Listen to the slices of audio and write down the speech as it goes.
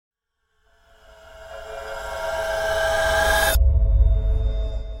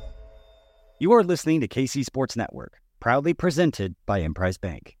You are listening to KC Sports Network, proudly presented by Emprise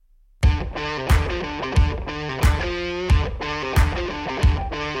Bank.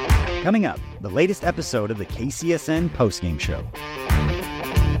 Coming up, the latest episode of the KCSN Postgame Show.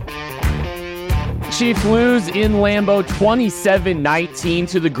 Chiefs lose in Lambeau 27-19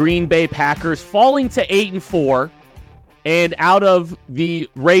 to the Green Bay Packers, falling to 8-4 and out of the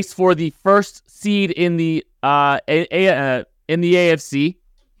race for the first seed in the AFC.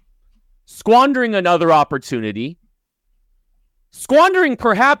 Squandering another opportunity. Squandering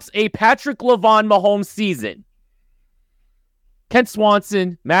perhaps a Patrick LaVon Mahomes season. Kent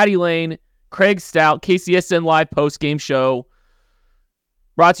Swanson, Maddie Lane, Craig Stout, KCSN Live Postgame Show.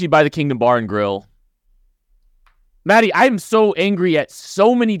 Brought to you by the Kingdom Bar and Grill. Maddie, I am so angry at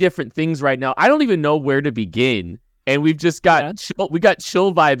so many different things right now. I don't even know where to begin. And we've just got chill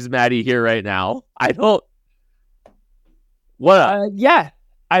vibes, Maddie, here right now. Yeah.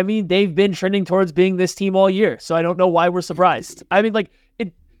 I mean, they've been trending towards being this team all year, so I don't know why we're surprised. I mean,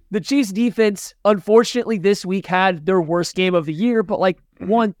 the Chiefs defense, unfortunately, this week had their worst game of the year, but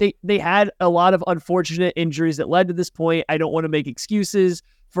they had a lot of unfortunate injuries that led to this point. I don't want to make excuses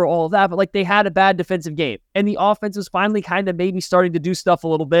for all of that, but they had a bad defensive game, and the offense was finally kind of maybe starting to do stuff a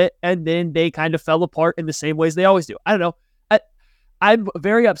little bit, and then they kind of fell apart in the same ways they always do. I don't know. I'm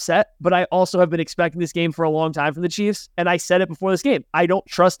very upset, but I also have been expecting this game for a long time from the Chiefs, and I said it before this game. I don't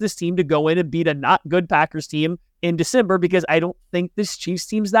trust this team to go in and beat a not good Packers team in December because I don't think this Chiefs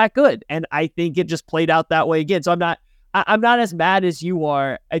team's that good, and I think it just played out that way again. So I'm not as mad as you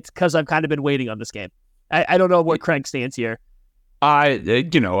are. It's because I've kind of been waiting on this game. I don't know what Craig stands here.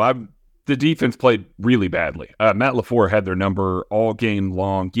 The defense played really badly. Matt LaFleur had their number all game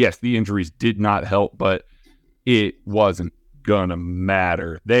long. Yes, the injuries did not help, but it wasn't gonna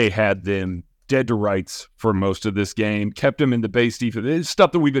matter. They had them dead to rights for most of this game, kept them in the base defense. It's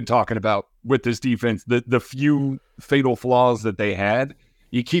stuff that we've been talking about with this defense, the few fatal flaws that they had.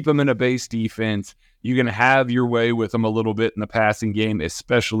 You keep them in a base defense, you can have your way with them a little bit in the passing game,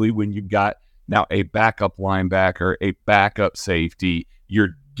 especially when you've got now a backup linebacker, a backup safety. You're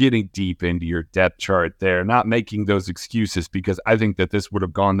getting deep into your depth chart there, not making those excuses, because I think that this would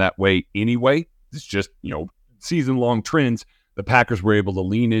have gone that way anyway. It's just, season-long trends. The Packers were able to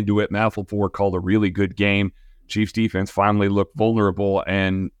lean into it. Matt LaFleur called a really good game. Chiefs defense finally looked vulnerable,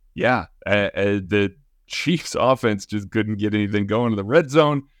 and the Chiefs offense just couldn't get anything going in the red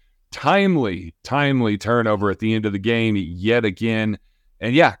zone. Timely turnover at the end of the game yet again.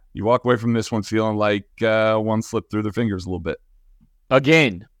 And you walk away from this one feeling like one slipped through their fingers a little bit.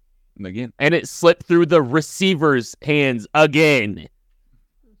 Again. And it slipped through the receiver's hands again.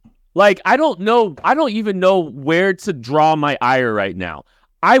 I don't even know where to draw my ire right now.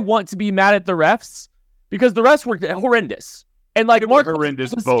 I want to be mad at the refs because the refs were horrendous. And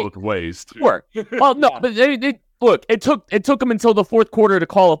horrendous both ways. Too. Sure. Well, no, but look, it took them until the fourth quarter to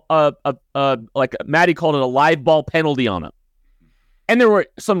call Maddie called it a live ball penalty on him. And there were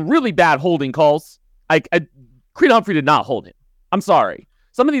some really bad holding calls. Creed Humphrey did not hold him. I'm sorry.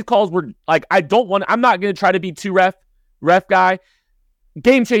 Some of these calls were I'm not going to try to be too ref guy.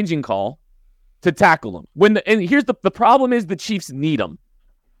 Game-changing call to tackle him. And here's the problem is the Chiefs need them.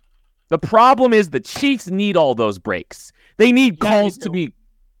 The problem is the Chiefs need all those breaks. They need calls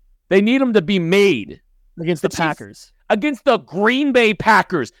they need them to be made. Against the Packers. Against the Green Bay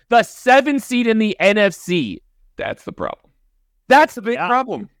Packers, the 7th seed in the NFC. That's the problem. That's the big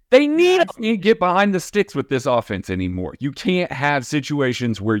problem. They need You can't get behind the sticks with this offense anymore. You can't have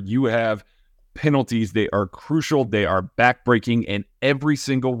situations where you have penalties. They are crucial. They are backbreaking, and every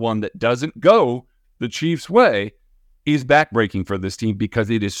single one that doesn't go the Chiefs' way is backbreaking for this team because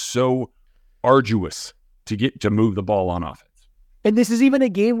it is so arduous to move the ball on offense. And this is even a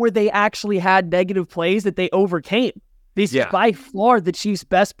game where they actually had negative plays that they overcame. This is by far the Chiefs'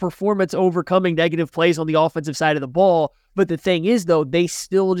 best performance overcoming negative plays on the offensive side of the ball. But the thing is, though, they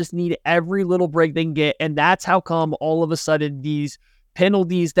still just need every little break they can get, and that's how come all of a sudden these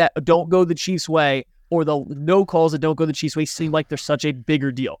penalties that don't go the Chiefs' way or the no calls that don't go the Chiefs' way seem like they're such a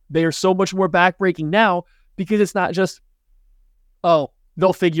bigger deal. They are so much more backbreaking now because it's not just,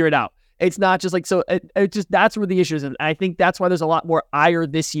 they'll figure it out. It's not just that's where the issue is. And I think that's why there's a lot more ire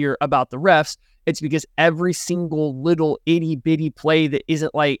this year about the refs. It's because every single little itty bitty play that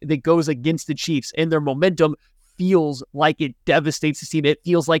that goes against the Chiefs and their momentum feels like it devastates the team. It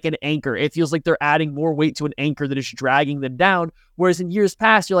feels like an anchor. It feels like they're adding more weight to an anchor that is dragging them down. Whereas in years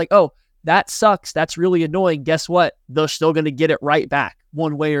past, you're like, that sucks. That's really annoying. Guess what? They're still going to get it right back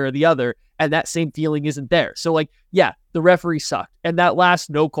one way or the other. And that same feeling isn't there. So the referee sucked. And that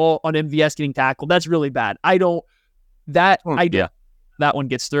last no call on MVS getting tackled, that's really bad. That one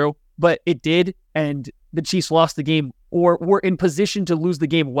gets through. but it did, and the Chiefs lost the game or were in position to lose the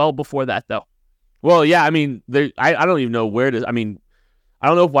game well before that, though. Well, yeah, I mean, I don't even know where to. I mean, I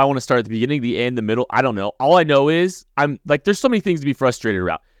don't know if I want to start at the beginning, the end, the middle. I don't know. All I know is there's so many things to be frustrated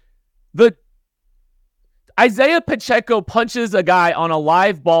about. The Isaiah Pacheco punches a guy on a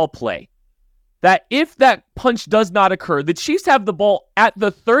live ball play that if that punch does not occur, the Chiefs have the ball at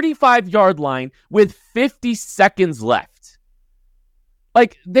the 35-yard line with 50 seconds left.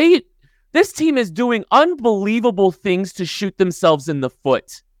 This team is doing unbelievable things to shoot themselves in the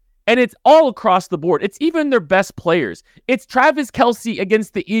foot. And it's all across the board. It's even their best players. It's Travis Kelce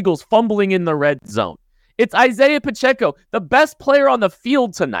against the Eagles fumbling in the red zone. It's Isaiah Pacheco, the best player on the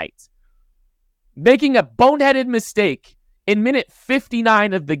field tonight, making a boneheaded mistake in minute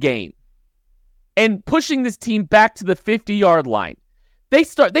 59 of the game and pushing this team back to the 50-yard line.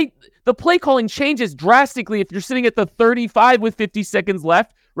 The play calling changes drastically if you're sitting at the 35 with 50 seconds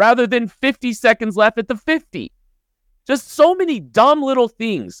left rather than 50 seconds left at the 50. Just so many dumb little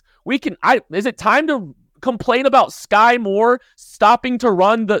things. Is it time to complain about Sky Moore stopping to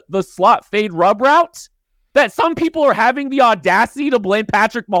run the slot fade rub route that some people are having the audacity to blame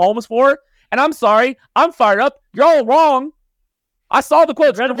Patrick Mahomes for? And I'm sorry, I'm fired up. You're all wrong. I saw the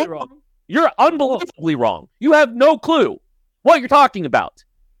quotes. You're wrong. You're unbelievably wrong. You have no clue what you're talking about.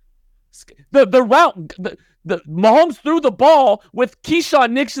 The route, the Mahomes threw the ball with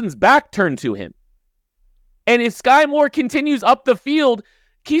Keyshawn Nixon's back turned to him. And if Sky Moore continues up the field,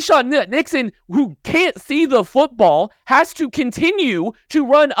 Keyshawn Nixon, who can't see the football, has to continue to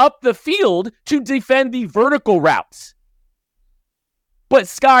run up the field to defend the vertical routes. But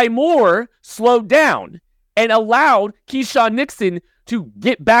Sky Moore slowed down and allowed Keyshawn Nixon to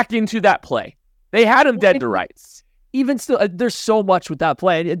get back into that play. They had him dead to rights. Even still, there's so much with that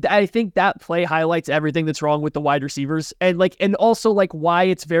play. I think that play highlights everything that's wrong with the wide receivers and also why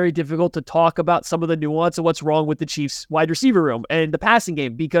it's very difficult to talk about some of the nuance of what's wrong with the Chiefs wide receiver room and the passing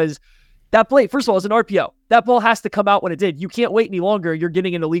game, because that play, first of all, is an RPO. That ball has to come out when it did. You can't wait any longer. You're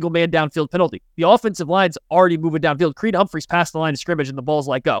getting an illegal man downfield penalty. The offensive line's already moving downfield. Creed Humphreys passed the line of scrimmage and the ball's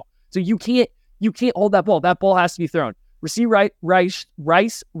let go. So you can't hold that ball. That ball has to be thrown. Receiver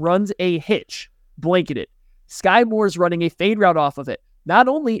Rice runs a hitch, blanketed. Sky Moore's running a fade route off of it. Not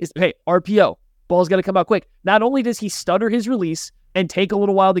only is, RPO, ball's got to come out quick. Not only does he stutter his release and take a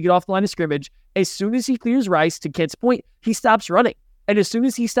little while to get off the line of scrimmage, as soon as he clears Rice, to Kent's point, he stops running. And as soon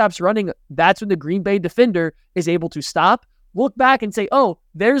as he stops running, that's when the Green Bay defender is able to stop, look back and say, oh,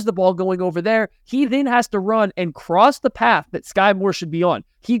 there's the ball going over there. He then has to run and cross the path that Sky Moore should be on.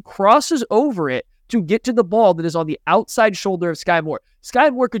 He crosses over it to get to the ball that is on the outside shoulder of Sky Moore. Sky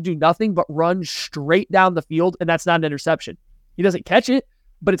Moore could do nothing but run straight down the field, and that's not an interception. He doesn't catch it,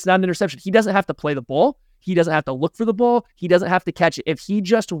 but it's not an interception. He doesn't have to play the ball. He doesn't have to look for the ball. He doesn't have to catch it. If he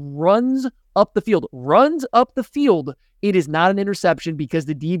just runs up the field, it is not an interception because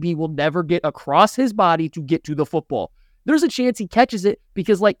the DB will never get across his body to get to the football. There's a chance he catches it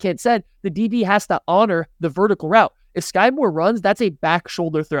because, like Kent said, the DB has to honor the vertical route. If Sky Moore runs, that's a back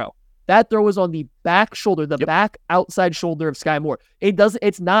shoulder throw. That throw is on the back shoulder, back outside shoulder of Sky Moore.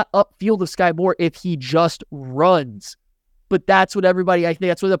 It's not upfield of Sky Moore if he just runs. But that's what I think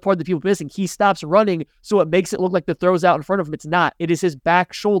that's what the part that people are missing. He stops running, so it makes it look like the throw's out in front of him. It's not. It is his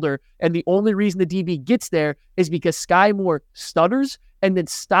back shoulder. And the only reason the DB gets there is because Sky Moore stutters and then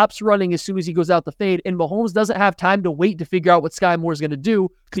stops running as soon as he goes out the fade. And Mahomes doesn't have time to wait to figure out what Sky Moore is going to do.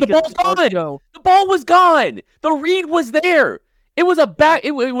 The ball's gone. The ball was gone. The read was there. It was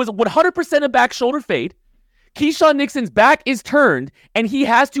it was 100% a back shoulder fade. Keyshawn Nixon's back is turned, and he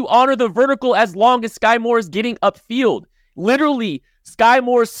has to honor the vertical as long as Sky Moore is getting upfield. Literally, Sky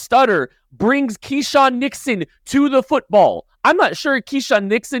Moore's stutter brings Keyshawn Nixon to the football. I'm not sure Keyshawn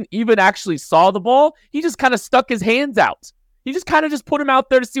Nixon even actually saw the ball. He just kind of stuck his hands out. He just kind of just put him out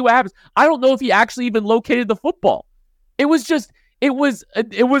there to see what happens. I don't know if he actually even located the football. It was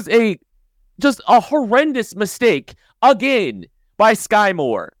a horrendous mistake again by Sky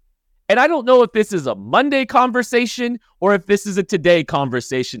Moore. And I don't know if this is a Monday conversation or if this is a today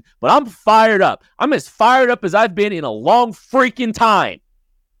conversation, but I'm fired up. I'm as fired up as I've been in a long freaking time.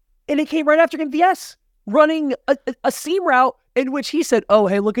 And it came right after MVS running a seam route in which he said, oh,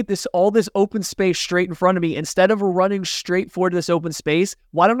 hey, look at this, all this open space straight in front of me. Instead of running straight forward to this open space,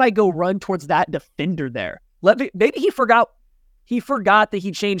 why don't I go run towards that defender there? Maybe he forgot that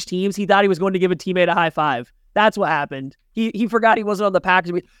he changed teams. He thought he was going to give a teammate a high five. That's what happened. He forgot he wasn't on the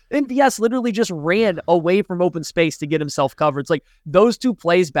package. MVS literally just ran away from open space to get himself covered. It's like those two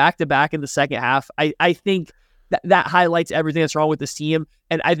plays back to back in the second half. I think that highlights everything that's wrong with this team.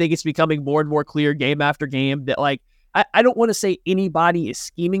 And I think it's becoming more and more clear game after game that I don't want to say anybody is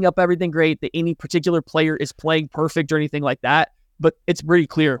scheming up everything great, that any particular player is playing perfect or anything like that, but it's pretty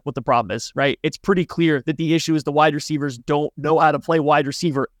clear what the problem is, right? It's pretty clear that the issue is the wide receivers don't know how to play wide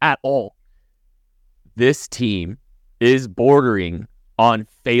receiver at all. This team is bordering on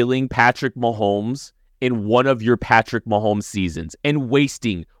failing Patrick Mahomes in one of your Patrick Mahomes seasons and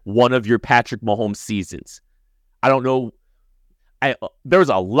wasting one of your Patrick Mahomes seasons. I don't know. There's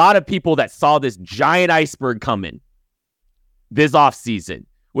a lot of people that saw this giant iceberg coming this offseason,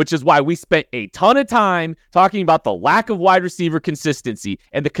 which is why we spent a ton of time talking about the lack of wide receiver consistency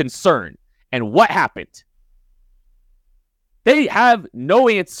and the concern. And what happened? They have no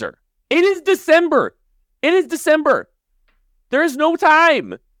answer. It is December. There is no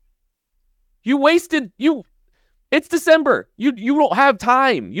time. It's December. You don't have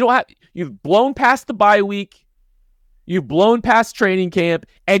time. You've blown past the bye week. You've blown past training camp,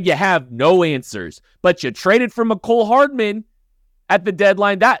 and you have no answers. But you traded for McCole Hardman at the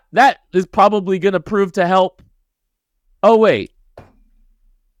deadline. That is probably going to prove to help. Oh, wait.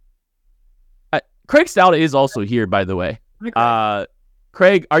 Craig Stout is also here, by the way.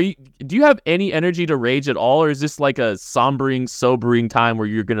 Craig, do you have any energy to rage at all, or is this like a sobering time where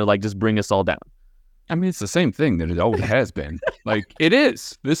you're going to just bring us all down? I mean, it's the same thing that it always has been. It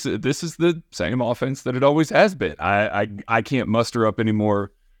is. This is the same offense that it always has been. I can't muster up any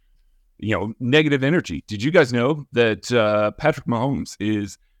more, negative energy. Did you guys know that Patrick Mahomes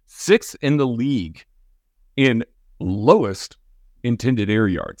is 6th in the league in lowest intended air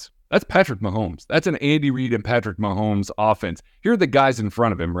yards? That's Patrick Mahomes. That's an Andy Reid and Patrick Mahomes offense. Here are the guys in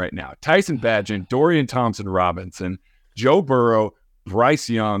front of him right now: Tyson Bagent, Dorian Thompson-Robinson, Joe Burrow, Bryce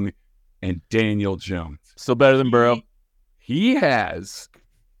Young, and Daniel Jones. Still better than Burrow. He has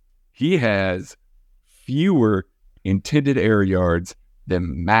fewer intended air yards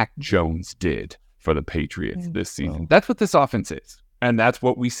than Mac Jones did for the Patriots this season. That's what this offense is. And that's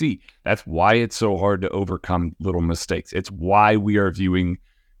what we see. That's why it's so hard to overcome little mistakes. It's why we are viewing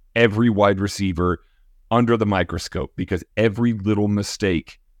every wide receiver under the microscope, because every little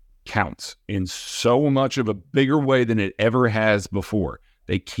mistake counts in so much of a bigger way than it ever has before.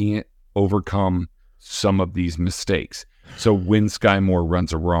 They can't overcome some of these mistakes. So when Sky Moore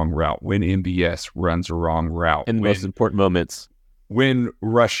runs a wrong route, when MBS runs a wrong route, in the most important moments, when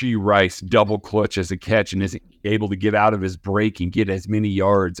Rashee Rice double clutches a catch and isn't able to get out of his break and get as many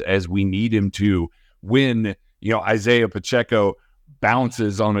yards as we need him to, when Isaiah Pacheco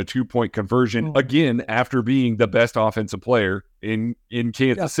bounces on a 2-point conversion again after being the best offensive player in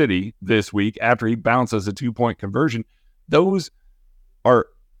Kansas City this week, after he bounces a 2-point conversion, those are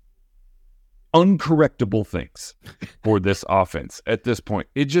uncorrectable things for this offense at this point.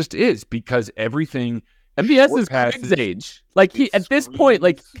 It just is, because everything MBS is Craig's age. At this point,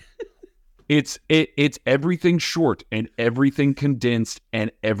 it's everything short and everything condensed,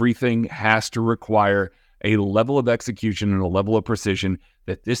 and everything has to require a level of execution and a level of precision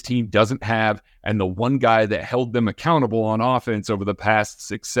that this team doesn't have. And the one guy that held them accountable on offense over the past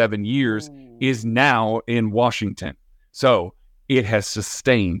 6-7 years is now in Washington. So it has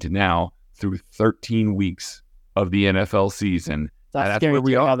sustained now through 13 weeks of the NFL season. That's where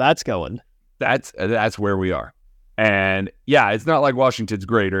we are. How that's going. That's where we are. And it's not like Washington's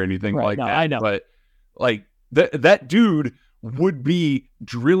great or anything that. I know. But that dude would be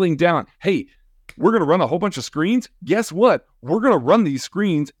drilling down. Hey, we're going to run a whole bunch of screens. Guess what? We're going to run these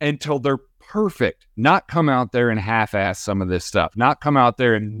screens until they're perfect. Not come out there and half-ass some of this stuff. Not come out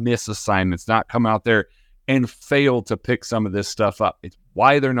there and miss assignments. Not come out there and fail to pick some of this stuff up. It's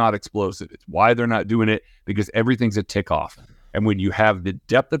why they're not explosive. It's why they're not doing it, because everything's a tick-off. And when you have the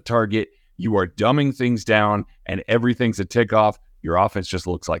depth of target, you are dumbing things down, and everything's a tick-off. Your offense just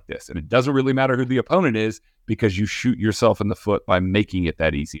looks like this. And it doesn't really matter who the opponent is, because you shoot yourself in the foot by making it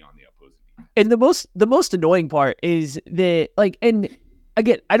that easy on the opposing. And the most annoying part is that, and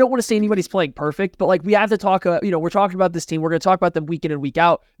again, I don't want to say anybody's playing perfect, but we have to talk, we're talking about this team. We're going to talk about them week in and week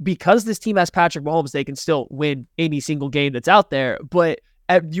out. Because this team has Patrick Mahomes, they can still win any single game that's out there. But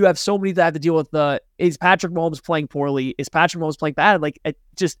you have so many that have to deal with is Patrick Mahomes playing poorly? Is Patrick Mahomes playing bad?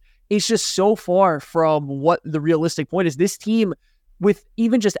 It's just so far from what the realistic point is. This team, with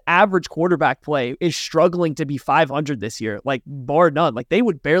even just average quarterback play, is struggling to be 500 this year, bar none. They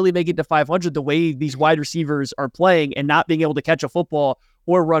would barely make it to 500 the way these wide receivers are playing and not being able to catch a football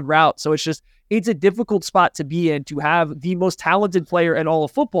or run routes. So it's a difficult spot to be in, to have the most talented player in all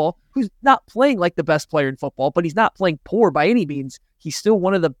of football, who's not playing like the best player in football, but he's not playing poor by any means. He's still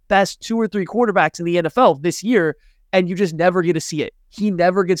one of the best 2 or 3 quarterbacks in the NFL this year, and you just never get to see it. He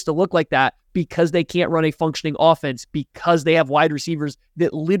never gets to look like that, because they can't run a functioning offense, because they have wide receivers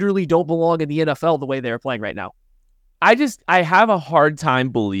that literally don't belong in the NFL the way they're playing right now. I have a hard time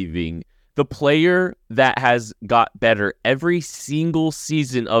believing the player that has got better every single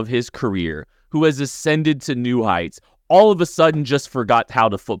season of his career, who has ascended to new heights, all of a sudden just forgot how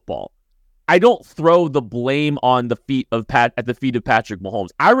to football. I don't throw the blame on the feet of at the feet of Patrick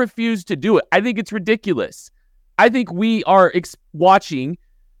Mahomes. I refuse to do it. I think it's ridiculous. I think we are watching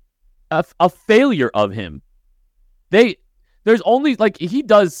a failure of him. There's only he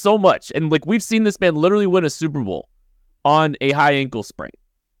does so much, and we've seen this man literally win a Super Bowl on a high ankle sprain.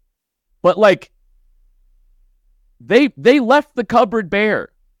 But they left the cupboard bare.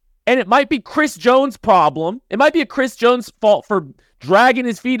 And it might be Chris Jones' problem. It might be a Chris Jones fault for dragging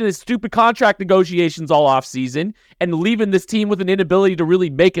his feet in his stupid contract negotiations all offseason and leaving this team with an inability to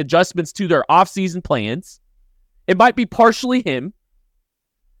really make adjustments to their offseason plans. It might be partially him.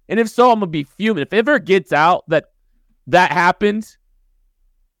 And if so, I'm going to be fuming. If it ever gets out that happened,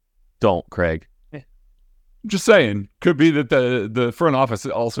 don't, Craig. I'm just saying, could be that the front office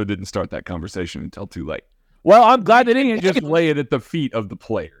also didn't start that conversation until too late. Well, I'm glad they didn't just lay it at the feet of the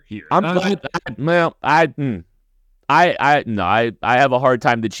player here. I'm glad. I have a hard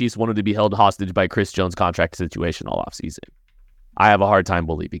time the Chiefs wanted to be held hostage by Chris Jones' contract situation all offseason. I have a hard time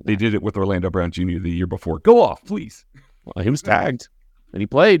believing that. They did it with Orlando Brown Jr. the year before. Go off, please. Well, he was tagged, and he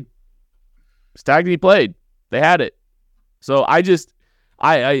played. He was tagged, and he played. They had it. So I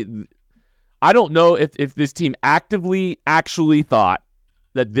don't know if this team actively actually thought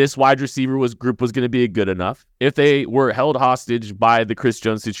that this wide receiver group was going to be good enough. If they were held hostage by the Chris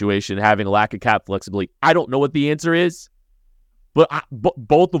Jones situation, having a lack of cap flexibility, I don't know what the answer is. But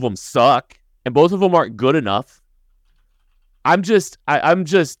both of them suck, and both of them aren't good enough. I'm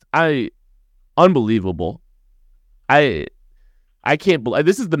unbelievable. I can't believe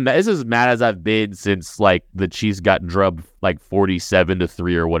this is as mad as I've been since the Chiefs got drubbed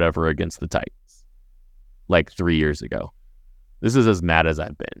 47-3 or whatever against the Titans 3 years ago. This is as mad as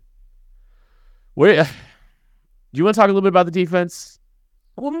I've been. Do you want to talk a little bit about the defense?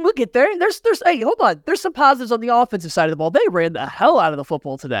 Well, we'll get there. Hey, hold on. There's some positives on the offensive side of the ball. They ran the hell out of the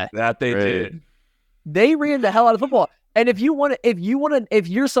football today. That they did. They ran the hell out of the football. And if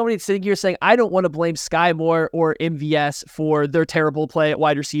you're somebody that's sitting here saying, I don't want to blame Sky Moore or MVS for their terrible play at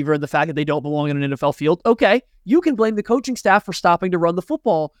wide receiver and the fact that they don't belong in an NFL field, okay, you can blame the coaching staff for stopping to run the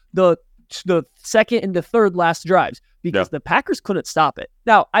football the second and the third last drives because the Packers couldn't stop it.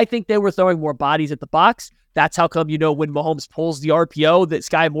 Now, I think they were throwing more bodies at the box. That's how come, when Mahomes pulls the RPO, that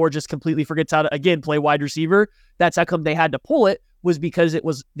Sky Moore just completely forgets how to, again, play wide receiver. That's how come they had to pull it, was because it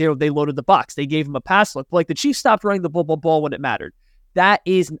was, they loaded the box. They gave him a pass look. But the Chiefs stopped running the ball when it mattered. That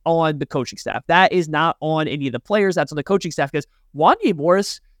is on the coaching staff. That is not on any of the players. That's on the coaching staff because Wanya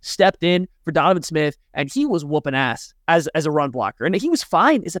Morris stepped in for Donovan Smith, and he was whooping ass as a run blocker. And he was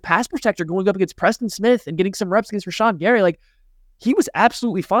fine as a pass protector going up against Preston Smith and getting some reps against Rashawn Gary. He was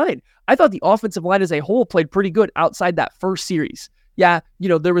absolutely fine. I thought the offensive line as a whole played pretty good outside that first series. Yeah,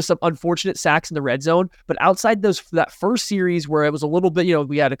 there was some unfortunate sacks in the red zone, but outside that first series where it was a little bit,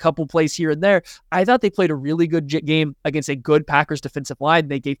 we had a couple plays here and there, I thought they played a really good game against a good Packers defensive line.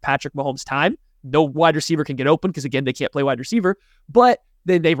 They gave Patrick Mahomes time. No wide receiver can get open because, again, they can't play wide receiver, but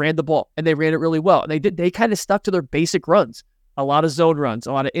then they ran the ball, and they ran it really well. And they kind of stuck to their basic runs, a lot of zone runs,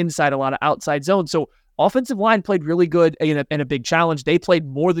 a lot of inside, a lot of outside zone. So offensive line played really good in a big challenge. They played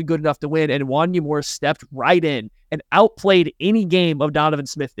more than good enough to win, and Wanya Moore stepped right in and outplayed any game of Donovan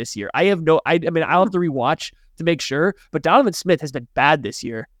Smith this year. I'll have to rewatch to make sure, but Donovan Smith has been bad this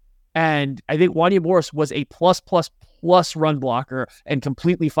year. And I think Wanya Morris was a plus run blocker and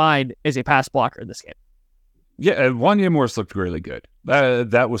completely fine as a pass blocker in this game. Yeah, Wanya Morris looked really good.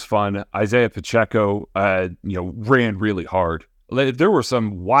 That was fun. Isaiah Pacheco, ran really hard. There were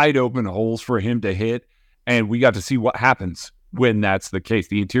some wide open holes for him to hit, and we got to see what happens when that's the case.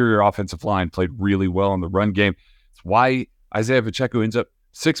 The interior offensive line played really well in the run game. It's why Isaiah Pacheco ends up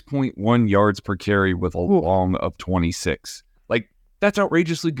 6.1 yards per carry with a long of 26. That's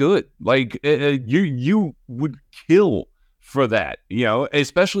outrageously good. You would kill for that,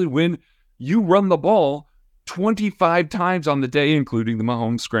 especially when you run the ball 25 times on the day, including the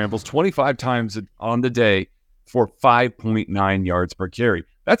Mahomes scrambles, 25 times on the day for 5.9 yards per carry.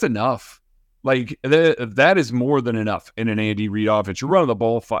 That's enough. That is more than enough in an Andy Reid offense. You're running the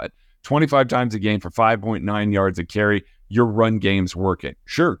ball 25 times a game for 5.9 yards a carry. Your run game's working.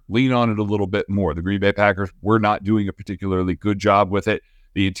 Sure, lean on it a little bit more. The Green Bay Packers were not doing a particularly good job with it.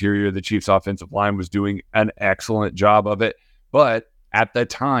 The interior of the Chiefs' offensive line was doing an excellent job of it. But at the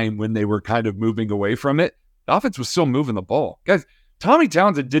time when they were kind of moving away from it, the offense was still moving the ball. Guys, Tommy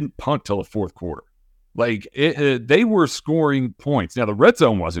Townsend didn't punt till the fourth quarter. They were scoring points. Now, the red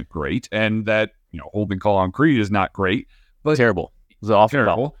zone wasn't great, and that holding call on Creed is not great, but terrible. It was an awful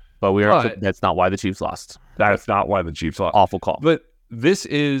call. But that's not why the Chiefs lost. That's not why the Chiefs lost. Awful call. But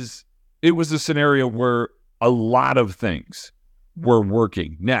it was a scenario where a lot of things were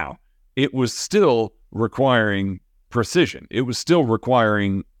working. Now, it was still requiring precision. It was still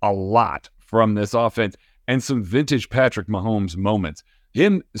requiring a lot from this offense and some vintage Patrick Mahomes moments.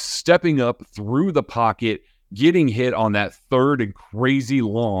 Him stepping up through the pocket, getting hit on that third and crazy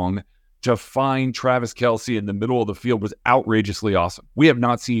long to find Travis Kelce in the middle of the field was outrageously awesome. We have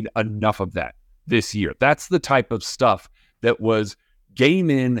not seen enough of that this year. That's the type of stuff that was game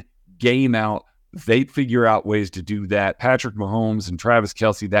in, game out. They'd figure out ways to do that. Patrick Mahomes and Travis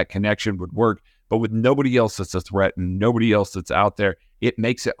Kelce, that connection would work. But with nobody else that's a threat and nobody else that's out there, it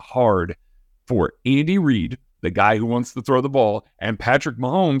makes it hard for Andy Reid, the guy who wants to throw the ball, and Patrick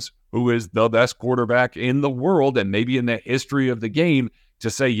Mahomes, who is the best quarterback in the world and maybe in the history of the game, to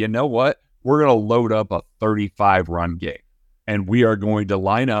say, you know what? We're going to load up a 35-run game. And we are going to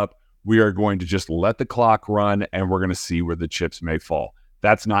line up. We are going to just let the clock run, and we're going to see where the chips may fall.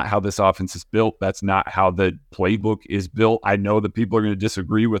 That's not how this offense is built. That's not how the playbook is built. I know that people are going to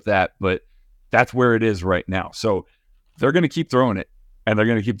disagree with that, but that's where it is right now. So they're going to keep throwing it, and they're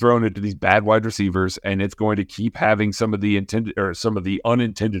going to keep throwing it to these bad wide receivers, and it's going to keep having some of the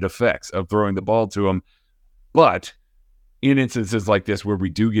unintended effects of throwing the ball to them. But in instances like this where we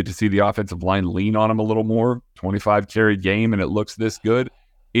do get to see the offensive line lean on them a little more, 25 carry game, and it looks this good,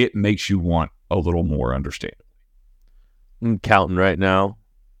 it makes you want a little more understandable. I'm counting right now.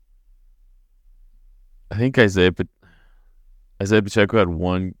 I think Isaiah Pacheco had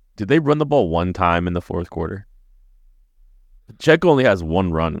one. Did they run the ball one time in the fourth quarter? Pacheco only has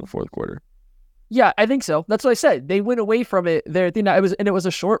one run in the fourth quarter. Yeah, I think so. That's what I said. They went away from it there. It was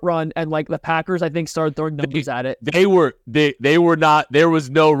a short run, and like the Packers, I think, started throwing numbers at it. They were not. There was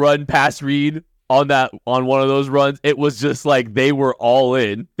no run pass read on one of those runs. It was just like they were all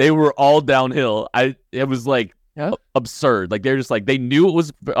in. They were all downhill. It was like absurd. Like they're just like they knew it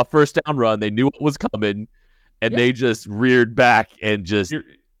was a first down run. They knew it was coming, and they just reared back and just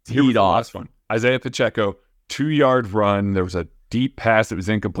teed off. Last one. Isaiah Pacheco, 2-yard run. There was a deep pass that was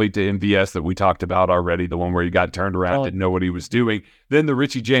incomplete to MVS that we talked about already, the one where he got turned around, didn't know what he was doing. Then the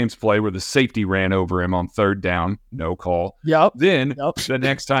Richie James play where the safety ran over him on third down, no call. Yep. Then the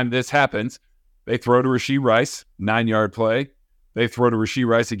next time this happens, they throw to Rashee Rice, 9-yard play. They throw to Rashee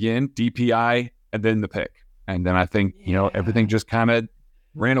Rice again, DPI, and then the pick. And then I think, everything just kind of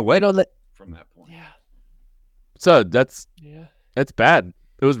ran away from that point. Yeah. So that's bad.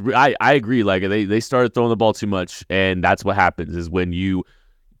 It was. I agree. Like they started throwing the ball too much, and that's what happens. Is when you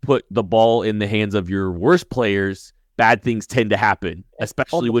put the ball in the hands of your worst players, bad things tend to happen.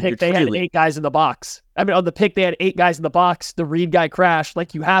 Especially when you're they had 8 guys in the box. I mean, on the pick they had 8 guys in the box. The Reed guy crashed.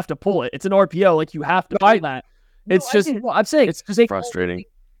 Like you have to pull it. It's an RPO. Like you have to pull that. I'm saying it's just frustrating.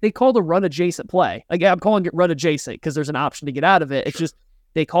 They called a run adjacent play. Like I'm calling it run adjacent because there's an option to get out of it. It's just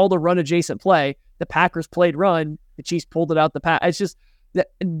they called a run adjacent play. The Packers played run. The Chiefs pulled it out the pass. It's just.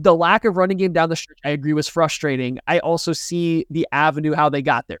 The lack of running game down the stretch, I agree, was frustrating. I also see the avenue how they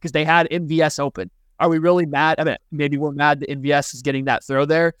got there because they had MVS open. Are we really mad? I mean, maybe we're mad that MVS is getting that throw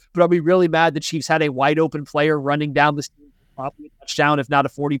there, but are we really mad the Chiefs had a wide open player running down the probably a touchdown, if not a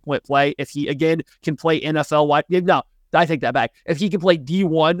 40-point play? If he, again, can play NFL wide. No, I take that back. If he can play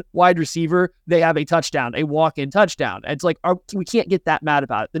D1 wide receiver, they have a touchdown, a walk-in touchdown. And it's like, we can't get that mad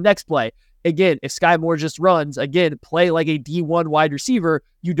about it. The next play, again, if Sky Moore just runs, again, play like a D1 wide receiver,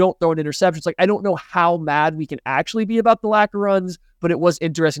 you don't throw an interception. It's like, I don't know how mad we can actually be about the lack of runs, but it was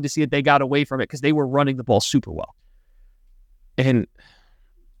interesting to see that they got away from it because they were running the ball super well. And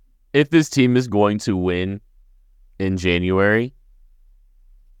if this team is going to win in January,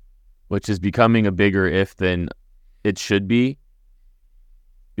 which is becoming a bigger if than it should be,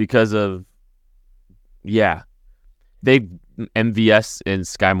 because of, MVS and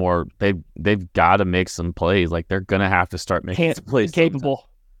Sky Moore, they've got to make some plays. Like they're gonna have to start making some plays. Capable.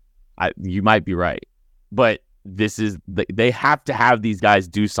 You might be right, but they have to have these guys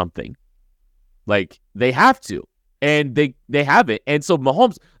do something. Like they have to, and they haven't. And so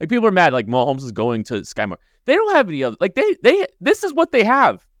Mahomes, like people are mad. Like Mahomes is going to Sky Moore. They don't have any other. Like they. This is what they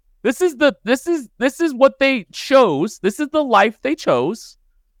have. This is what they chose. This is the life they chose.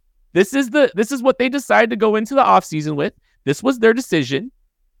 This is what they decided to go into the offseason with. This was their decision.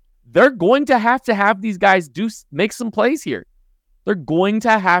 They're going to have these guys make some plays here. They're going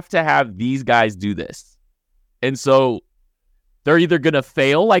to have these guys do this. And so they're either going to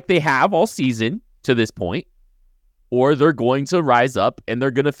fail like they have all season to this point, or they're going to rise up and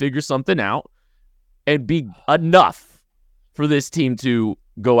they're going to figure something out and be enough for this team to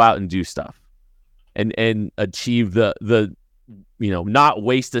go out and do stuff. and achieve the not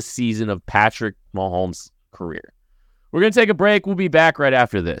waste a season of Patrick Mahomes' career. We're going to take a break. We'll be back right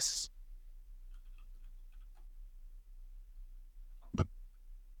after this.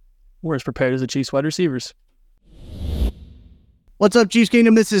 We're as prepared as the Chiefs wide receivers. What's up, Chiefs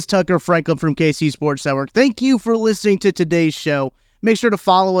Kingdom? This is Tucker Franklin from KC Sports Network. Thank you for listening to today's show. Make sure to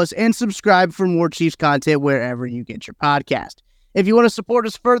follow us and subscribe for more Chiefs content wherever you get your podcast. If you want to support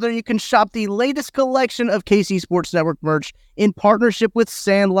us further, you can shop the latest collection of KC Sports Network merch in partnership with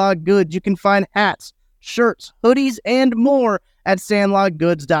Sandlot Goods. You can find hats, shirts, hoodies, and more at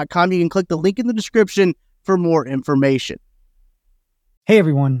sandlotgoods.com. You can click the link in the description for more information. Hey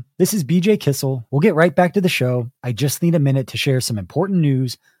everyone, this is BJ Kissel. We'll get right back to the show. I just need a minute to share some important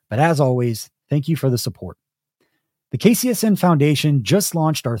news, but as always, thank you for the support. The KCSN Foundation just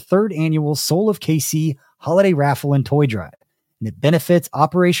launched our third annual Soul of KC Holiday Raffle and Toy Drive, and it benefits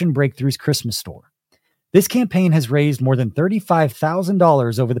Operation Breakthrough's Christmas store. This campaign has raised more than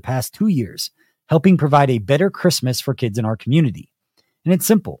 $35,000 over the past 2 years, helping provide a better Christmas for kids in our community. And it's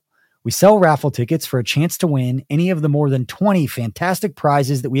simple. We sell raffle tickets for a chance to win any of the more than 20 fantastic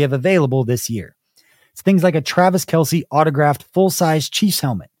prizes that we have available this year. It's things like a Travis Kelce autographed full-size Chiefs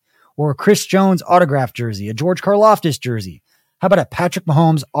helmet, or a Chris Jones autographed jersey, a George Karlaftis jersey. How about a Patrick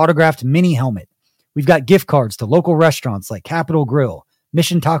Mahomes autographed mini helmet? We've got gift cards to local restaurants like Capitol Grill,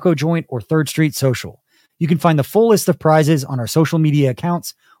 Mission Taco Joint, or 3rd Street Social. You can find the full list of prizes on our social media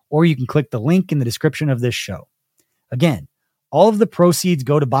accounts, or you can click the link in the description of this show. Again, all of the proceeds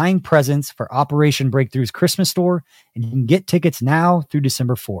go to buying presents for Operation Breakthrough's Christmas store, and you can get tickets now through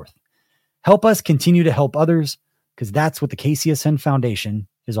December 4th. Help us continue to help others, because that's what the KCSN Foundation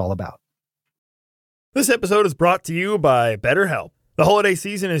is all about. This episode is brought to you by BetterHelp. The holiday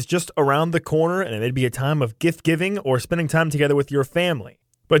season is just around the corner, and it may be a time of gift giving or spending time together with your family.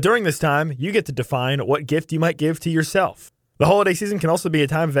 But during this time, you get to define what gift you might give to yourself. The holiday season can also be a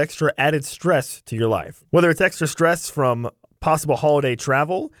time of extra added stress to your life. Whether it's extra stress from possible holiday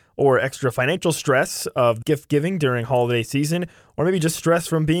travel, or extra financial stress of gift giving during holiday season, or maybe just stress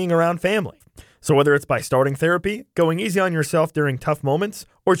from being around family. So whether it's by starting therapy, going easy on yourself during tough moments,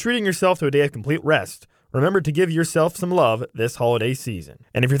 or treating yourself to a day of complete rest, remember to give yourself some love this holiday season.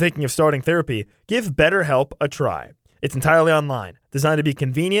 And if you're thinking of starting therapy, give BetterHelp a try. It's entirely online, designed to be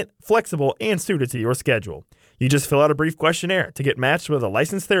convenient, flexible, and suited to your schedule. You just fill out a brief questionnaire to get matched with a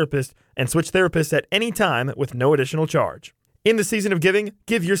licensed therapist and switch therapists at any time with no additional charge. In the season of giving,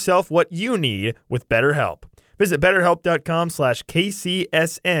 give yourself what you need with BetterHelp. Visit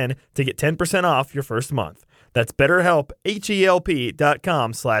BetterHelp.com/KCSN to get 10% off your first month. That's BetterHelp,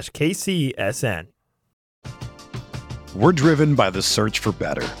 HELP.com/KCSN. We're driven by the search for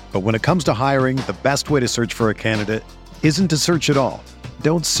better. But when it comes to hiring, the best way to search for a candidate isn't to search at all.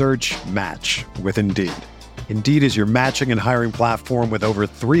 Don't search, match with Indeed. Indeed is your matching and hiring platform with over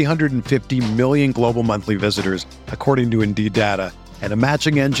 350 million global monthly visitors, according to Indeed data, and a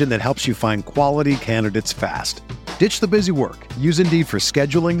matching engine that helps you find quality candidates fast. Ditch the busy work. Use Indeed for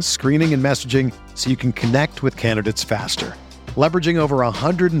scheduling, screening, and messaging so you can connect with candidates faster. Leveraging over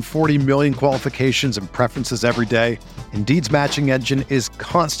 140 million qualifications and preferences every day, Indeed's matching engine is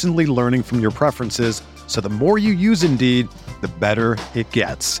constantly learning from your preferences, so the more you use Indeed, the better it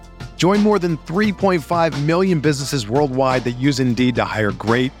gets. Join more than 3.5 million businesses worldwide that use Indeed to hire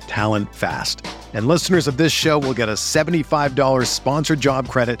great talent fast. And listeners of this show will get a $75 sponsored job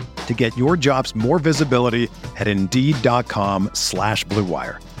credit to get your jobs more visibility at Indeed.com/Blue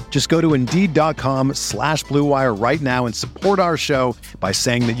Wire. Just go to Indeed.com/Blue Wire right now and support our show by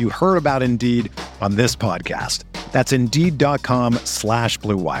saying that you heard about Indeed on this podcast. That's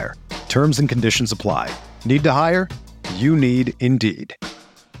Indeed.com/Blue Wire. Terms and conditions apply. Need to hire? You need Indeed.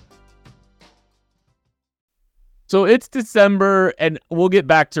 So it's December, and we'll get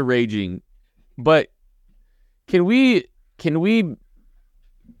back to raging, but can we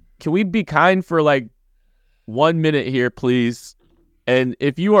be kind for like 1 minute here, please? And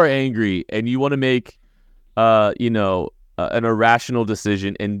if you are angry and you want to make, an irrational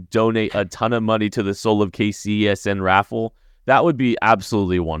decision and donate a ton of money to the Soul of KCSN raffle, that would be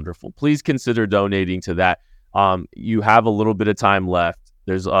absolutely wonderful. Please consider donating to that. You have a little bit of time left.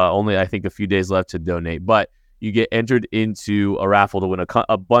 There's only, I think, a few days left to donate, but you get entered into a raffle to win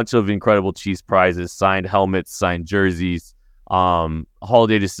a bunch of incredible Chiefs prizes, signed helmets, signed jerseys.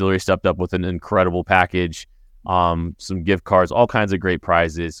 Holiday Distillery stepped up with an incredible package, some gift cards, all kinds of great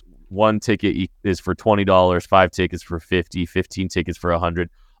prizes. 1 ticket is for $20, 5 tickets for $50, 15 tickets for $100.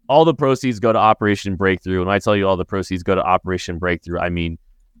 All the proceeds go to Operation Breakthrough. And when I tell you all the proceeds go to Operation Breakthrough, I mean,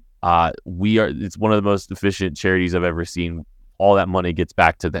 it's one of the most efficient charities I've ever seen. All that money gets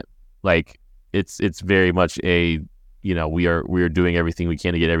back to them. Like, it's very much a, we are doing everything we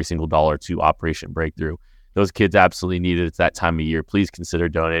can to get every single dollar to Operation Breakthrough. Those kids absolutely need it. It's that time of year. Please consider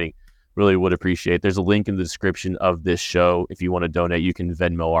donating. Really would appreciate. There's a link in the description of this show. If you want to donate, you can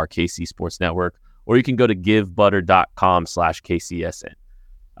Venmo our KC Sports Network, or you can go to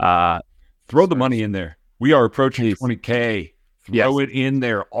givebutter.com/KCSN. Throw the money in there. We are approaching 20K. Throw it in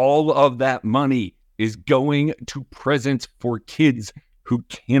there. All of that money is going to presents for kids who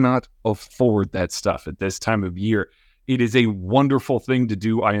cannot afford that stuff at this time of year. It is a wonderful thing to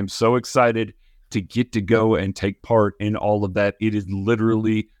do. I am so excited to get to go and take part in all of that. It is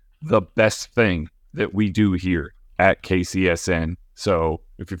literally the best thing that we do here at KCSN. So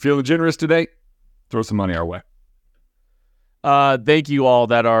if you're feeling generous today, throw some money our way. Thank you all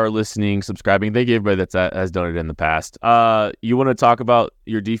that are listening, subscribing. Thank you everybody that has donated in the past. You want to talk about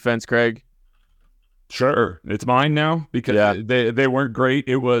your defense, Craig? Sure. It's mine now because they weren't great.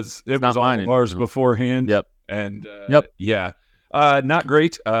 It was all ours beforehand. Yep. And not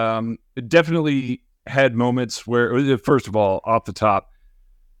great. Definitely had moments where, first of all, off the top,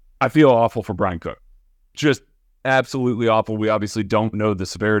 I feel awful for Brian Cook. Just absolutely awful. We obviously don't know the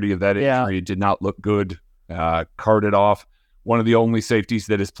severity of that injury. It did not look good. Carted off. One of the only safeties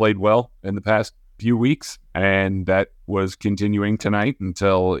that has played well in the past few weeks, and that was continuing tonight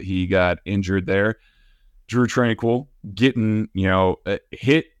until he got injured there. Drew Tranquill getting,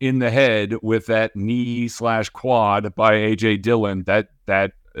 hit in the head with that knee/quad by A.J. Dillon.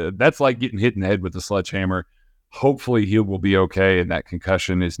 That's like getting hit in the head with a sledgehammer. Hopefully he will be okay, and that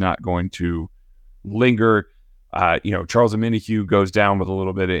concussion is not going to linger. Charles Omenihu goes down with a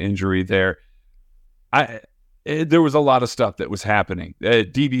little bit of injury there. There was a lot of stuff that was happening.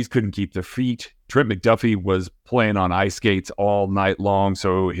 DBs couldn't keep their feet. Trent McDuffie was playing on ice skates all night long,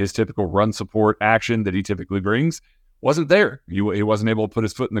 so his typical run support action that he typically brings wasn't there. He wasn't able to put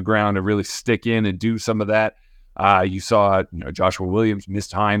his foot in the ground and really stick in and do some of that. You saw Joshua Williams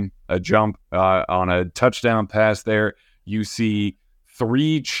mistime a jump on a touchdown pass there. You see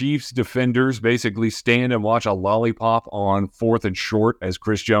 3 Chiefs defenders basically stand and watch a lollipop on 4th and short as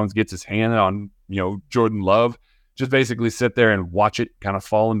Chris Jones gets his hand on Jordan Love. Just basically sit there and watch it kind of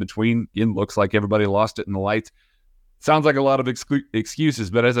fall in between. It looks like everybody lost it in the lights. Sounds like a lot of excuses,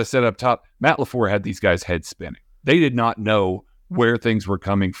 but as I said up top, Matt LaFleur had these guys' heads spinning. They did not know where things were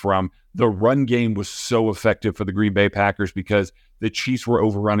coming from. The run game was so effective for the Green Bay Packers because the Chiefs were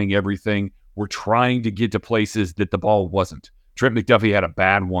overrunning everything. Were trying to get to places that the ball wasn't. Trent McDuffie had a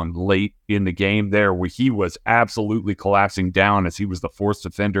bad one late in the game there where he was absolutely collapsing down as he was the fourth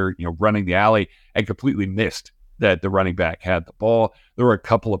defender, running the alley, and completely missed that the running back had the ball. There were a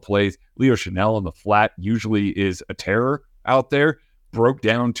couple of plays. Leo Chanel in the flat usually is a terror out there, broke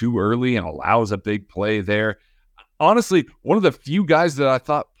down too early and allows a big play there. Honestly, one of the few guys that I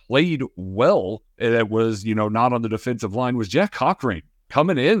thought played well that was, not on the defensive line was Jack Cochrane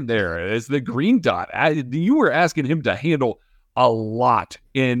coming in there as the green dot. You were asking him to handle a lot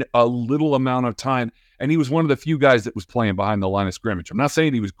in a little amount of time, and he was one of the few guys that was playing behind the line of scrimmage. I'm not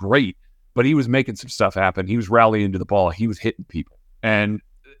saying he was great, but he was making some stuff happen. He was rallying to the ball. He was hitting people. And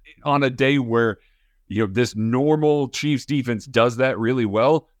on a day where, this normal Chiefs defense does that really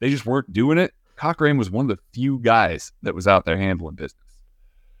well, they just weren't doing it. Cochrane was one of the few guys that was out there handling business.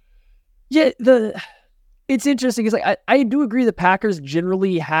 Yeah, it's interesting. It's like I do agree the Packers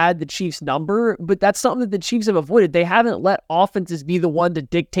generally had the Chiefs' number, but that's something that the Chiefs have avoided. They haven't let offenses be the one to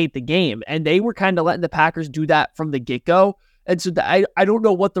dictate the game, and they were kind of letting the Packers do that from the get-go. And so I don't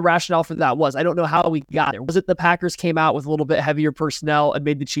know what the rationale for that was. I don't know how we got there. Was it the Packers came out with a little bit heavier personnel and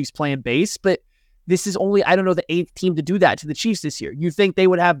made the Chiefs play in base? But this is only, I don't know, the 8th team to do that to the Chiefs this year. You think they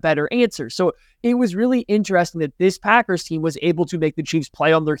would have better answers. So it was really interesting that this Packers team was able to make the Chiefs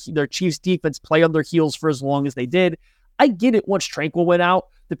play on their Chiefs defense play on their heels for as long as they did. I get it. Once Tranquill went out,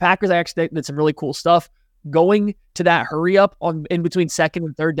 the Packers actually did some really cool stuff. Going to that hurry up in between 2nd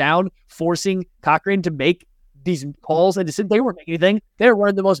and 3rd down, forcing Cochrane to make these calls, and they weren't making anything. They were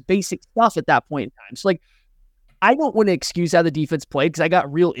running the most basic stuff at that point in time. So I don't want to excuse how the defense played because I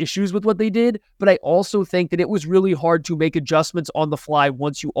got real issues with what they did, but I also think that it was really hard to make adjustments on the fly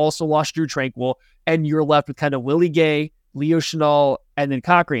once you also lost Drew Tranquill and you're left with kind of Willie Gay, Leo Chanel, and then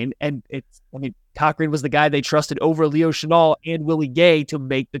Cochrane. And Cochrane was the guy they trusted over Leo Chanel and Willie Gay to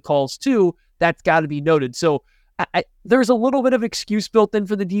make the calls too. That's got to be noted. So there's a little bit of excuse built in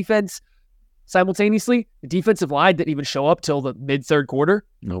for the defense. Simultaneously, the defensive line didn't even show up till the mid-3rd quarter.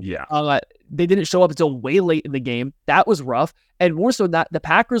 Nope. Yeah. They didn't show up until way late in the game. That was rough. And more so that the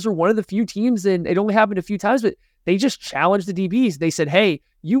Packers were one of the few teams, and it only happened a few times, but they just challenged the DBs. They said, hey,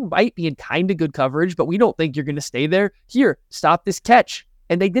 you might be in kind of good coverage, but we don't think you're going to stay there. Here, stop this catch.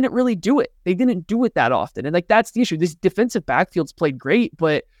 And they didn't really do it. They didn't do it that often. And like, that's the issue. This defensive backfield's played great,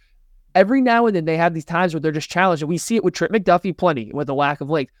 but every now and then they have these times where they're just challenged. And we see it with Trent McDuffie plenty with a lack of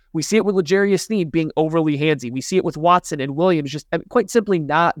length. We see it with L'Jarius Sneed being overly handsy. We see it with Watson and Williams just quite simply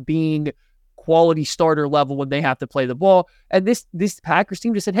not being quality starter level when they have to play the ball. And this Packers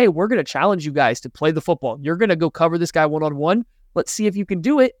team just said, hey, we're going to challenge you guys to play the football. You're going to go cover this guy one-on-one. Let's see if you can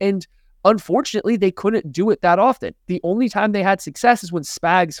do it. And unfortunately, they couldn't do it that often. The only time they had success is when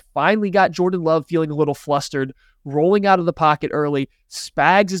Spags finally got Jordan Love feeling a little flustered, rolling out of the pocket early.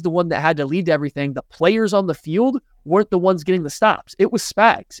 Spags is the one that had to lead everything. The players on the field weren't the ones getting the stops. It was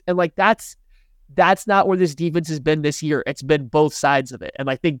Spags. And like, that's not where this defense has been this year. It's been both sides of it. And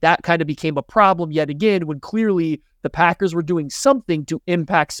I think that kind of became a problem yet again when clearly the Packers were doing something to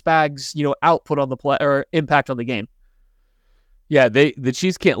impact Spags, output on the play or impact on the game. Yeah, the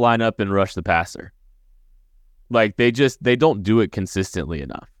Chiefs can't line up and rush the passer. Like they don't do it consistently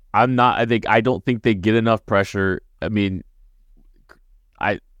enough. I don't think they get enough pressure. I mean,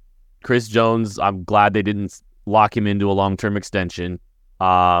 Chris Jones, I'm glad they didn't lock him into a long-term extension.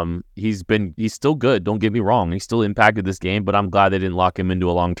 He's still good. Don't get me wrong. He still impacted this game, but I'm glad they didn't lock him into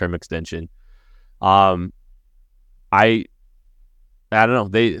a long-term extension. I don't know.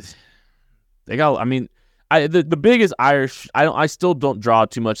 They got, I mean, the biggest Irish, I still don't draw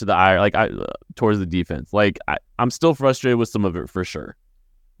too much of the ire towards the defense. Like I'm still frustrated with some of it for sure.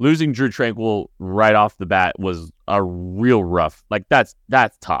 Losing Drew Tranquill right off the bat was a real rough. Like that's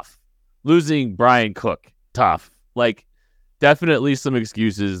tough. Losing Brian Cook, tough. Like definitely some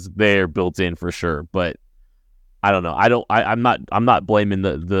excuses there built in for sure. But I don't know. I'm not blaming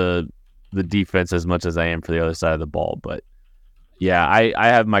the defense as much as I am for the other side of the ball. But yeah, I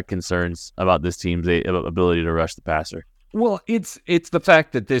have my concerns about this team's ability to rush the passer. Well, it's the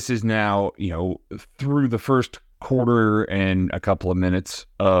fact that this is now, through the first quarter and a couple of minutes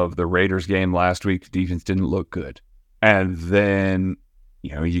of the Raiders game last week, the defense didn't look good. And then,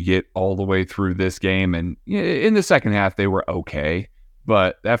 you get all the way through this game, and in the second half, they were okay.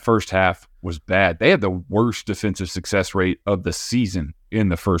 But that first half was bad. They had the worst defensive success rate of the season in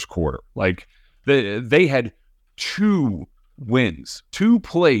the first quarter. Like, they had 2 wins, 2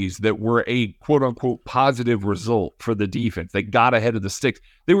 plays that were a quote-unquote positive result for the defense. They got ahead of the sticks.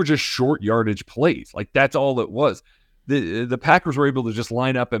 They were just short yardage plays. Like, that's all it was. The Packers were able to just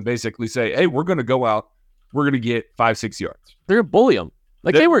line up and basically say, hey, we're going to go out. We're going to get 5-6 yards. They're going to bully them.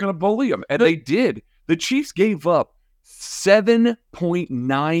 Like they were going to bully them, and they did. The Chiefs gave up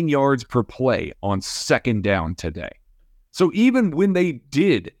 7.9 yards per play on second down today. So even when they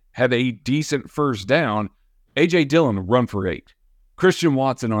did have a decent first down, A.J. Dillon run for 8. Christian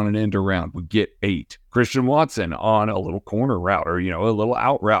Watson on an end around would get 8. Christian Watson on a little corner route or, a little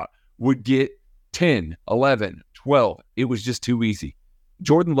out route would get 10, 11, 12. It was just too easy.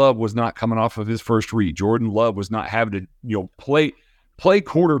 Jordan Love was not coming off of his first read. Jordan Love was not having to, play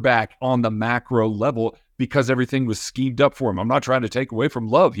quarterback on the macro level because everything was schemed up for him. I'm not trying to take away from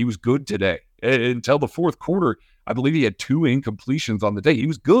Love. He was good today. Until the fourth quarter, I believe he had 2 incompletions on the day. He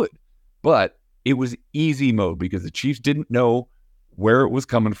was good. But it was easy mode because the Chiefs didn't know where it was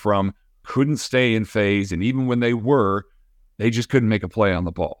coming from, couldn't stay in phase, and even when they were, they just couldn't make a play on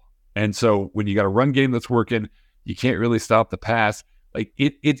the ball. And so when you got a run game that's working, you can't really stop the pass. Like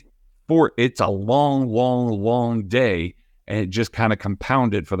it's a long day, and it just kind of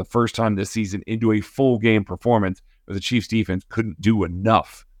compounded for the first time this season into a full game performance where the Chiefs defense couldn't do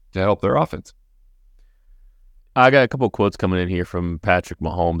enough to help their offense. I got a couple of quotes coming in here from Patrick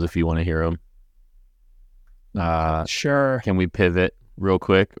Mahomes if you want to hear them. Sure. Can we pivot real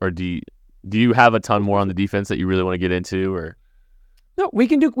quick, or do you have a ton more on the defense that you really want to get into, or? No, we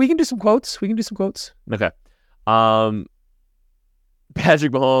can do some quotes. Okay. Patrick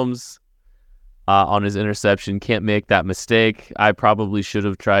Mahomes on his interception, can't make that mistake. I probably should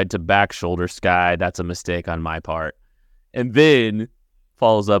have tried to back shoulder Sky. That's a mistake on my part. And then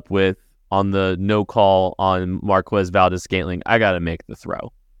follows up with, on the no call on Marquez Valdes-Scantling, I got to make the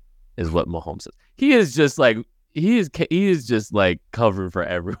throw, is what Mahomes says. He is just like covering for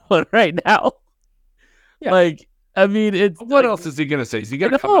everyone right now. Yeah. Like, I mean, it's what else is he gonna say? Is he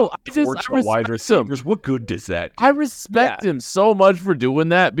gonna come out and wide receivers? What good does that do? I respect him so much for doing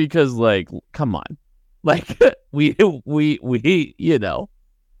that because, like, come on, like we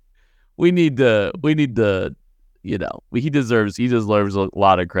need to, he deserves a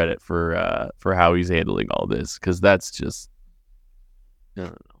lot of credit for how he's handling all this, because that's just, I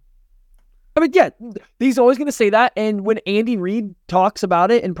don't know. I mean, yeah, he's always going to say that. And when Andy Reid talks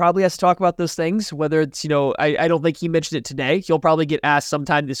about it and probably has to talk about those things, whether it's, I don't think he mentioned it today. He'll probably get asked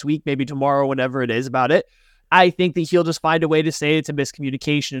sometime this week, maybe tomorrow, whenever it is, about it. I think that he'll just find a way to say it's a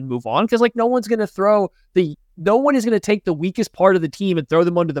miscommunication and move on. Because like no one is going to take the weakest part of the team and throw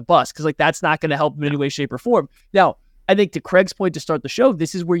them under the bus. Because like that's not going to help in any way, shape, or form. Now, I think to Craig's point to start the show,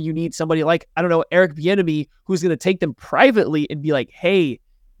 this is where you need somebody like, I don't know, Eric Bieniemy, who's going to take them privately and be like, hey,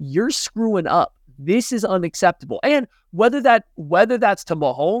 you're screwing up. This is unacceptable. And whether that's to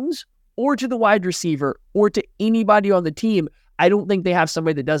Mahomes or to the wide receiver or to anybody on the team, I don't think they have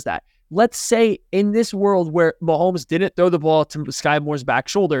somebody that does that. Let's say in this world where Mahomes didn't throw the ball to Sky Moore's back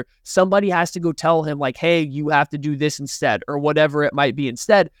shoulder, somebody has to go tell him like, hey, you have to do this instead or whatever it might be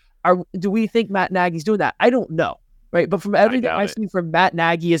instead. Do we think Matt Nagy's doing that? I don't know. Right. But from everything I've seen from Matt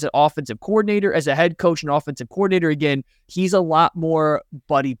Nagy as an offensive coordinator, as a head coach and offensive coordinator, again, he's a lot more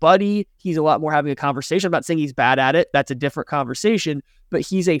buddy. He's a lot more having a conversation. I'm not saying he's bad at it. That's a different conversation. But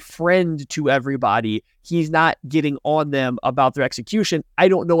he's a friend to everybody. He's not getting on them about their execution. I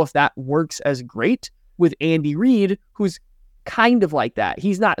don't know if that works as great with Andy Reid, who's kind of like that.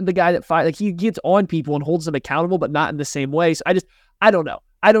 He's not the guy that like he gets on people and holds them accountable, but not in the same way. So I don't know.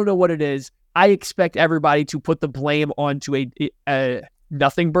 I don't know what it is. I expect everybody to put the blame onto a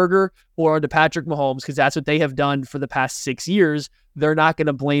nothing burger or onto Patrick Mahomes because that's what they have done for the past 6 years. They're not going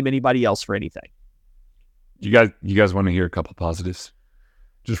to blame anybody else for anything. You guys want to hear a couple positives?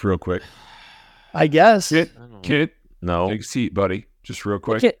 Just real quick. I guess. Kid, no. Take a seat, buddy. Just real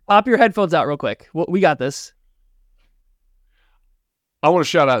quick. Kid, pop your headphones out real quick. We got this. I want to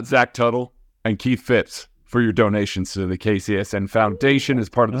shout out Zach Tuttle and Keith Phipps for your donations to the KCSN Foundation as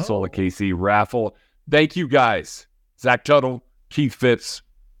part of the Soul of KC raffle. Thank you guys. Zach Tuttle, Keith Phipps.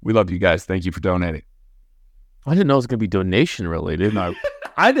 We love you guys. Thank you for donating. I didn't know it was going to be donation related. No,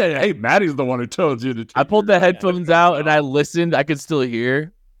 I didn't. Hey, Maddie's the one who told you to. I pulled the headphones out and I listened. I could still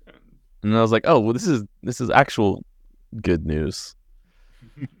hear. And I was like, oh, well, this is actual good news.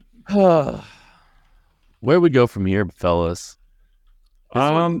 Where we go from here, fellas?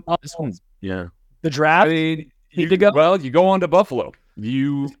 This one's, yeah. The draft? I mean, you go on to Buffalo.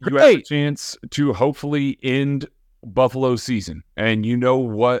 You have a chance to hopefully end Buffalo's season. And you know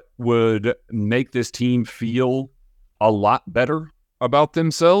what would make this team feel a lot better about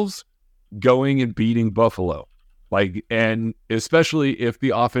themselves? Going and beating Buffalo. And especially if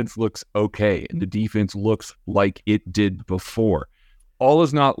the offense looks okay and the defense looks like it did before. All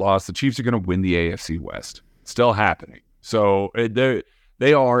is not lost. The Chiefs are going to win the AFC West. It's still happening. So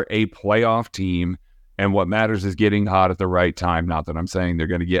they are a playoff team, and what matters is getting hot at the right time. Not that I'm saying they're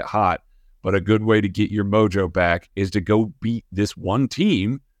going to get hot, but a good way to get your mojo back is to go beat this one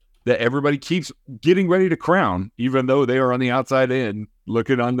team that everybody keeps getting ready to crown, even though they are on the outside in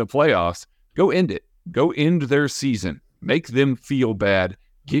looking on the playoffs. Go end it. Go end their season. Make them feel bad.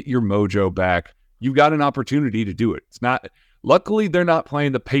 Get your mojo back. You got an opportunity to do it. Luckily, they're not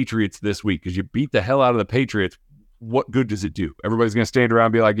playing the Patriots this week because you beat the hell out of the Patriots. What good does it do? Everybody's going to stand around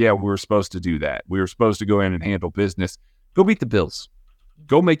and be like, yeah, we were supposed to do that. We were supposed to go in and handle business. Go beat the Bills.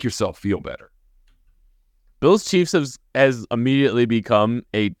 Go make yourself feel better. Bills Chiefs has immediately become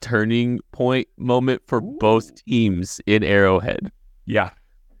a turning point moment for both teams in Arrowhead. Yeah.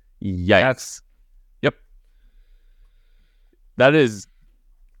 Yikes. Yep. That is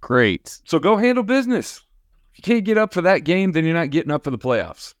great. So go handle business. If you can't get up for that game, then you're not getting up for the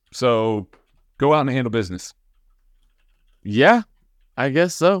playoffs. So go out and handle business. Yeah, I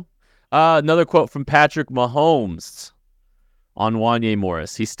guess so. Another quote from Patrick Mahomes on Wanye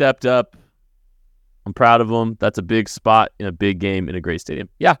Morris. He stepped up. I'm proud of him. That's a big spot in a big game in a great stadium.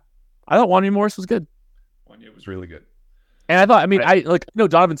 Yeah, I thought Wanye Morris was good. Wanye was really good. And I thought, I know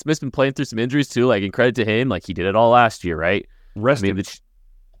Donovan Smith's been playing through some injuries too. Like, in credit to him, like he did it all last year, right? Rest him.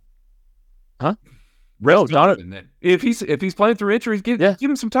 Huh? Donovan. Then. If he's playing through injuries, give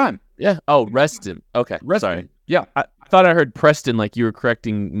him some time. Yeah. Oh, rest him. Okay. Sorry. Him. Yeah. I thought I heard Preston, like you were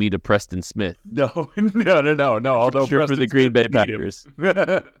correcting me to Preston Smith. No. Although sure for the Green Bay Packers.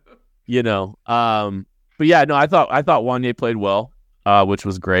 You know. But yeah, no, I thought Wanye played well, which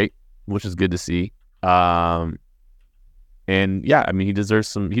was great, which is good to see. And yeah, I mean, he deserves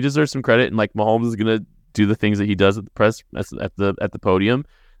some credit, and like Mahomes is gonna do the things that he does at the press at the podium.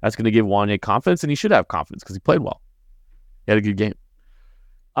 That's gonna give Wanye confidence, and he should have confidence because he played well. He had a good game.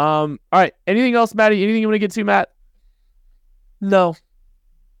 All right. Anything else, Maddie? Anything you want to get to, Matt? No.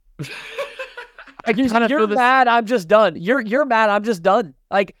 You're mad. I'm just done. You're mad. I'm just done.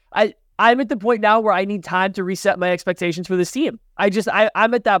 Like I'm at the point now where I need time to reset my expectations for this team.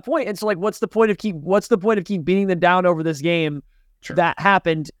 I'm at that point, and so like, what's the point of keep beating them down over this game? Sure. That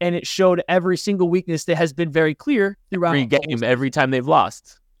happened, and it showed every single weakness that has been very clear throughout every game, every time they've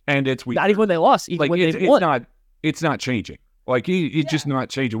lost, and it's weak. Not even when they lost, even when they've won. It's not changing. Like he's just not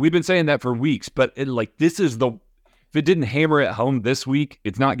changing. We've been saying that for weeks, but this is if it didn't hammer it home this week,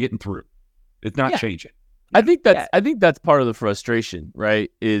 it's not getting through. It's not changing. I think that's part of the frustration,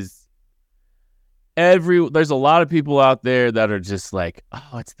 right? Is there's a lot of people out there that are just like,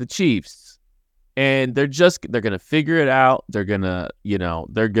 oh, it's the Chiefs. And they're going to figure it out. They're going to,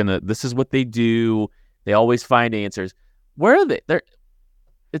 this is what they do. They always find answers. Where are they?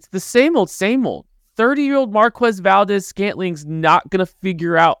 It's the same old. 30-year-old Marquez Valdez-Scantling's not going to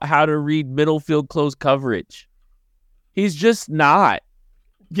figure out how to read middle field close coverage. He's just not.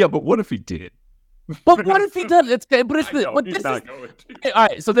 Yeah, but what if he did? But what if he does? All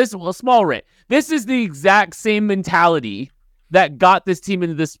right, so this is a small rant. This is the exact same mentality that got this team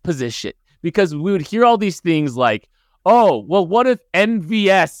into this position. Because we would hear all these things like, oh, well, what if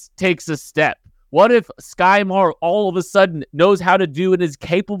MVS takes a step? What if Sky Moore all of a sudden knows how to do and is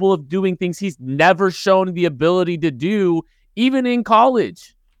capable of doing things he's never shown the ability to do, even in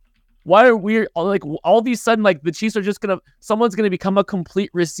college? Why are we like all of a sudden like the Chiefs are just someone's gonna become a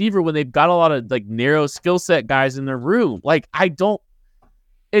complete receiver when they've got a lot of like narrow skill set guys in their room? Like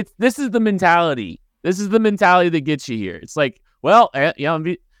this is the mentality. This is the mentality that gets you here. It's like, well,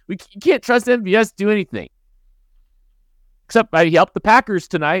 we can't trust MVS to do anything. Except he helped the Packers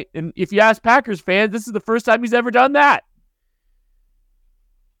tonight. And if you ask Packers fans, this is the first time he's ever done that.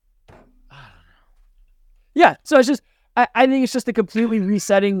 Yeah, so it's just, I think it's just a completely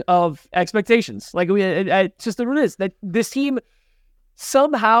resetting of expectations. Like, it's just what it is. That this team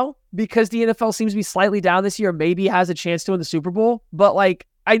somehow, because the NFL seems to be slightly down this year, maybe has a chance to win the Super Bowl. But, like,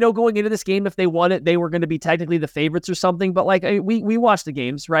 I know going into this game, if they won it, they were going to be technically the favorites or something. But, like, we watch the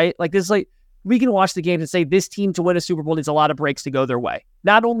games, right? Like, this is like, we can watch the games and say this team to win a Super Bowl needs a lot of breaks to go their way.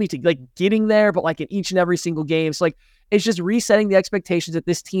 Not only to like getting there, but like in each and every single game. So like it's just resetting the expectations that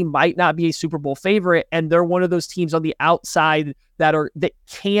this team might not be a Super Bowl favorite, and they're one of those teams on the outside that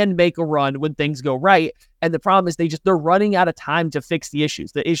can make a run when things go right. And the problem is they're running out of time to fix the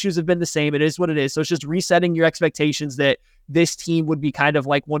issues. The issues have been the same. It is what it is. So it's just resetting your expectations that this team would be kind of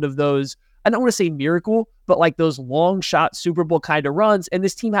like one of those, I don't want to say miracle, but like those long shot Super Bowl kind of runs. And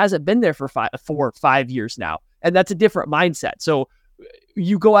this team hasn't been there for 4 or 5 years now. And that's a different mindset. So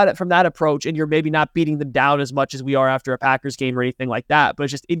you go at it from that approach and you're maybe not beating them down as much as we are after a Packers game or anything like that. But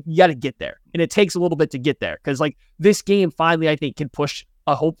it's just, you got to get there. And it takes a little bit to get there. Cause like this game finally, I think can push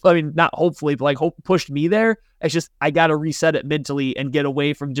not hopefully, but like pushed me there. It's just, I got to reset it mentally and get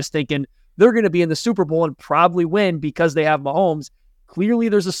away from just thinking they're going to be in the Super Bowl and probably win because they have Mahomes. Clearly,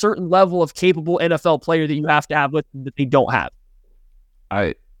 there's a certain level of capable NFL player that you have to have with them that they don't have.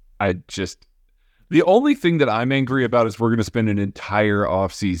 The only thing that I'm angry about is we're going to spend an entire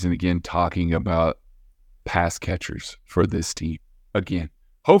offseason again talking about pass catchers for this team again.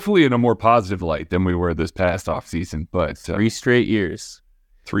 Hopefully in a more positive light than we were this past offseason. But 3 straight years.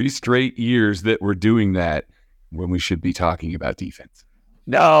 3 straight years that we're doing that when we should be talking about defense.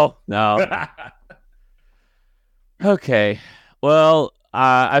 No. Okay. Well,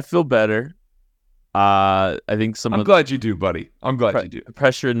 I feel better. I think I'm glad you do, buddy. I'm glad you do.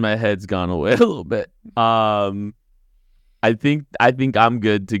 Pressure in my head's gone away a little bit. I think I'm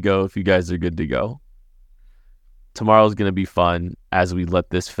good to go if you guys are good to go. Tomorrow's going to be fun as we let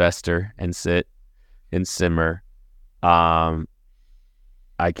this fester and sit and simmer. I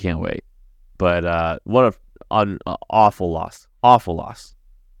can't wait. But what an awful loss. Awful loss.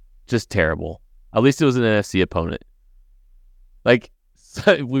 Just terrible. At least it was an NFC opponent. Like,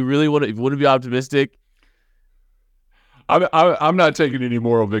 if we really want to be optimistic. I'm not taking any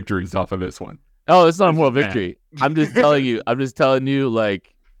moral victories off of this one. Oh, it's not a moral victory. I'm just telling you,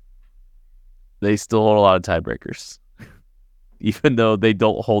 like, they still hold a lot of tiebreakers. Even though they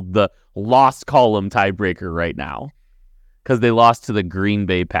don't hold the lost column tiebreaker right now. Because they lost to the Green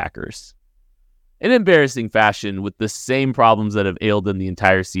Bay Packers. In embarrassing fashion with the same problems that have ailed them the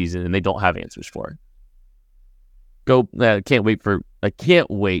entire season, and they don't have answers for it. I can't wait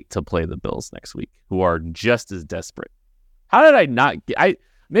to play the Bills next week, who are just as desperate. How did I not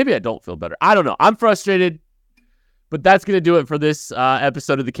maybe I don't feel better. I don't know. I'm frustrated, but that's going to do it for this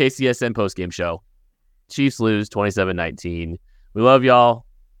episode of the KCSN postgame show. Chiefs lose 27-19. We love y'all.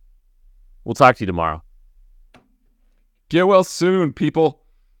 We'll talk to you tomorrow. Get well soon, people.